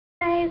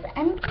guys,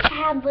 I'm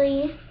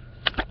Hadley.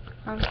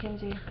 I'm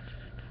Kenzie.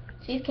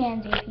 She's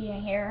Kenzie if you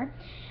didn't hear her.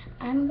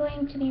 I'm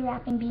going to be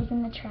rapping Beez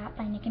in the Trap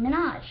by Nicki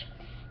Minaj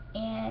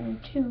and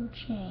 2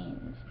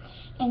 Chainz.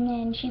 And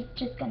then she's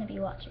just going to be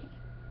watching.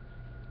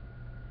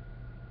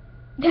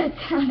 That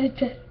sounded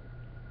good.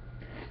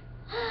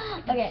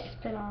 Okay.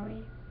 Spit on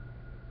me.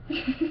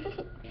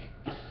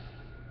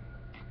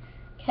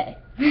 Okay.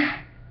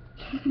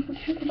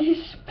 You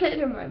spit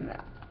in my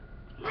mouth.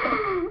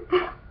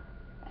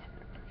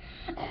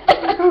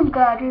 Oh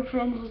God, your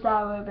friends just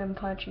thought I would have been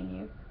punching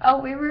you. Oh,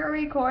 we were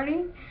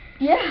recording?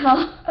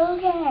 Yeah.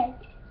 Okay.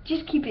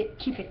 Just keep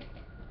it.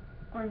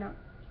 Or no.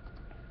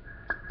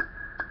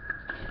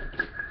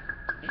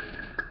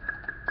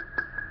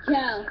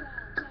 Yeah.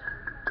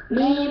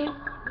 Me.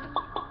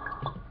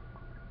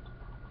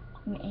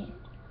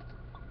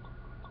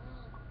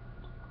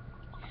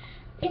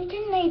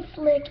 Internet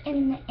slick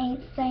and they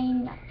ain't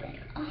saying nothing.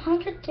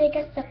 100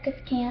 digger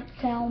suckers can't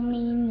tell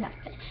me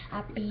nothing.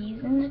 I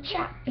bees in the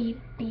trap, bees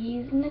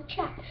in the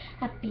trap.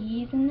 I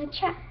bees in the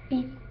trap,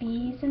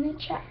 bees in the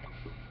trap.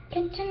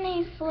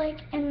 Internet slick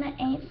and they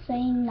ain't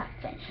saying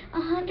nothing.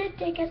 100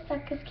 digger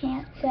suckers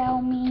can't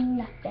tell me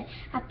nothing.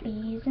 I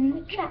bees in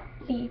the trap,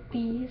 bees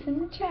in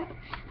the trap.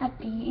 I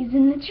bees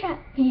in the trap,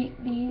 bees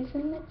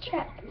in the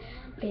trap.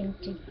 Been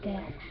to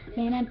that,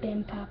 man, I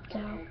been popped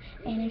off.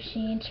 And if she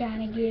ain't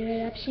trying to give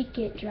it up, she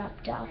get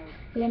dropped off.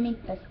 Let me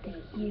bust the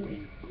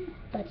Huey,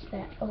 bust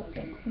that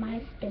open.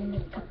 Might spend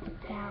a couple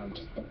thou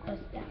just to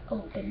bust that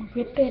open.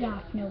 Rip it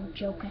off, no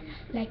joking,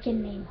 like your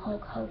name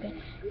Hulk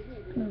Hogan.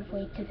 Move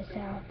way to the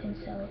south and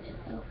so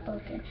it'll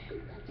broken.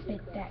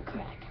 Spit that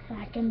crack,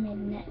 like I'm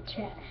in that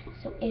trap.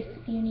 So if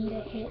you need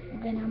a hit,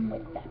 then I'm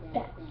with that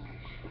bat.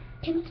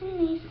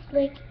 Internet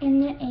slick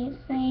and they ain't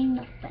saying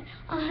nothing.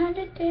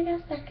 100 digger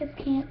suckers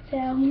can't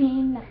tell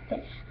me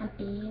nothing. I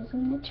bees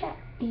in the trap,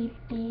 bees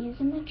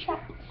in the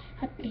trap.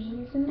 I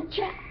bees in the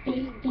trap,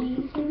 bees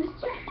in the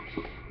trap.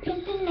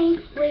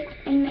 Internet slick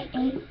and they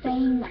ain't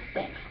saying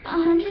nothing.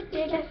 100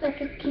 digger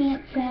suckers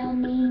can't tell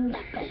me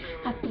nothing.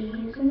 I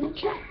bees in the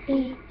trap,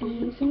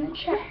 bees in the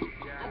trap.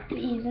 I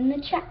bees in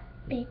the trap,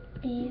 bees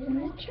in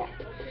the trap.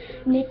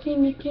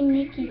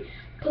 Nicky.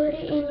 Put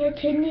it in your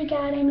kidney,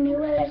 got a new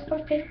LS for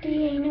 50,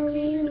 ain't no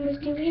reason to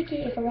too hickey.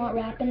 If I want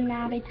rapping,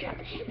 I'll be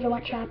trapping. If I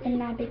want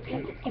trapping, I'll be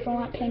pimping. If I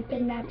want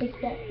pimping, I'll be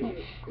setting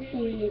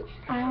it.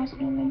 I don't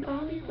smoke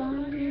Molly,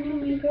 fun, you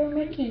know me, girl,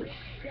 Mickey.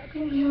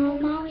 You're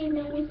on Molly,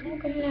 man, we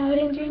smoking loud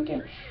and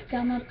drinking.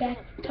 Got my back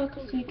talk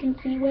so you can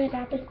see what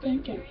I've been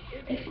thinking.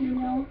 If you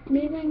know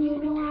me, then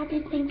you know I'll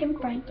be thinking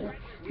frankly.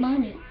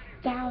 Money.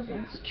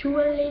 Thousands, true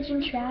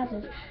religion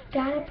trousers,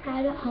 got a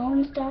private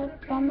home started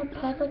from the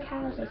public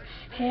houses,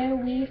 hair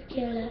weave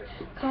killer,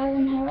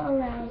 causing her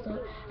arousal,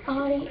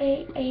 Audi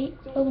 88,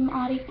 oh them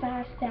Audi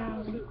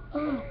 5000,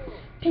 oh,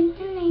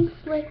 Pinton ain't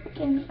slick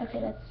and, okay,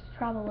 that's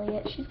probably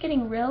it, she's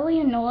getting really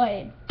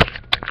annoyed.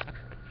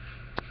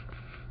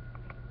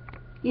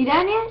 You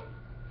done yet?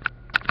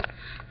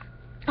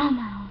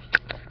 Almost.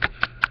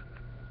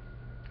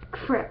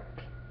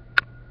 Crap.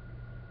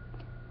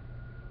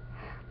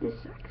 This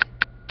sucks.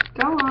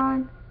 Go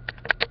on.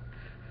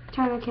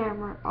 Turn the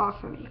camera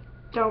off for me.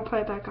 Don't play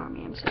it back on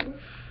me, I'm serious.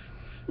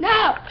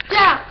 No!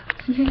 Stop!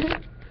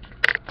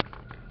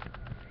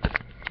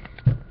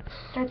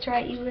 That's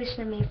right, you listen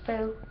to me,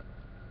 fool.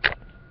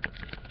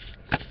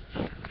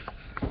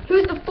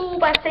 Who's the fool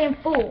by saying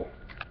fool?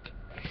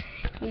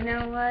 You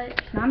know what?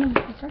 It's not me,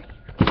 it's right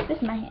here. This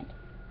is my hand.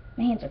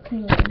 My hands are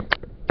clean.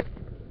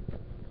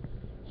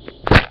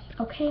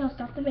 Okay, I'll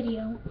stop the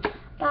video.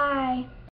 Bye.